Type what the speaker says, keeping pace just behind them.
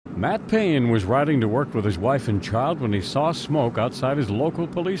Matt Payne was riding to work with his wife and child when he saw smoke outside his local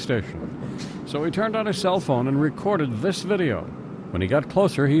police station. So he turned on his cell phone and recorded this video. When he got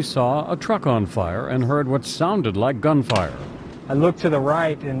closer, he saw a truck on fire and heard what sounded like gunfire. I looked to the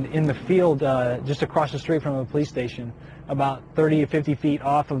right, and in the field just across the street from the police station, about 30 or 50 feet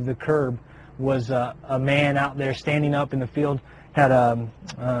off of the curb, was a man out there standing up in the field, had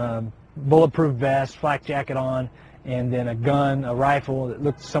a bulletproof vest, flak jacket on, and then a gun, a rifle that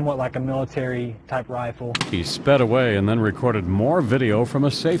looked somewhat like a military-type rifle. He sped away and then recorded more video from a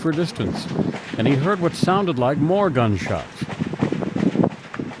safer distance, and he heard what sounded like more gunshots.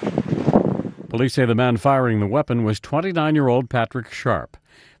 Police say the man firing the weapon was 29-year-old Patrick Sharp.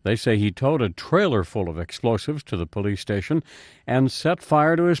 They say he towed a trailer full of explosives to the police station and set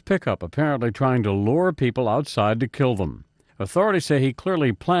fire to his pickup, apparently trying to lure people outside to kill them. Authorities say he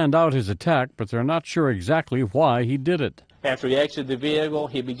clearly planned out his attack, but they're not sure exactly why he did it. After he exited the vehicle,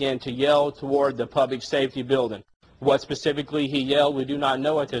 he began to yell toward the public safety building. What specifically he yelled, we do not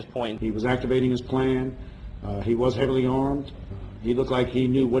know at this point. He was activating his plan. He was heavily armed. He looked like he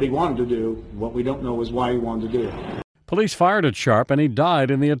knew what he wanted to do. What we don't know is why he wanted to do it. Police fired at Sharp and he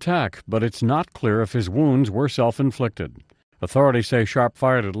died in the attack, but it's not clear if his wounds were self-inflicted. Authorities say Sharp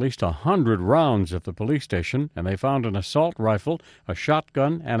fired at least 100 rounds at the police station, and they found an assault rifle, a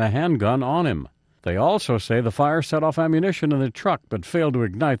shotgun, and a handgun on him. They also say the fire set off ammunition in the truck but failed to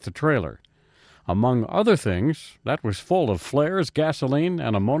ignite the trailer. Among other things, that was full of flares, gasoline,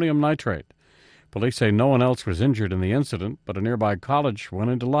 and ammonium nitrate. Police say no one else was injured in the incident, but a nearby college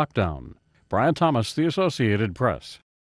went into lockdown. Brian Thomas, The Associated Press.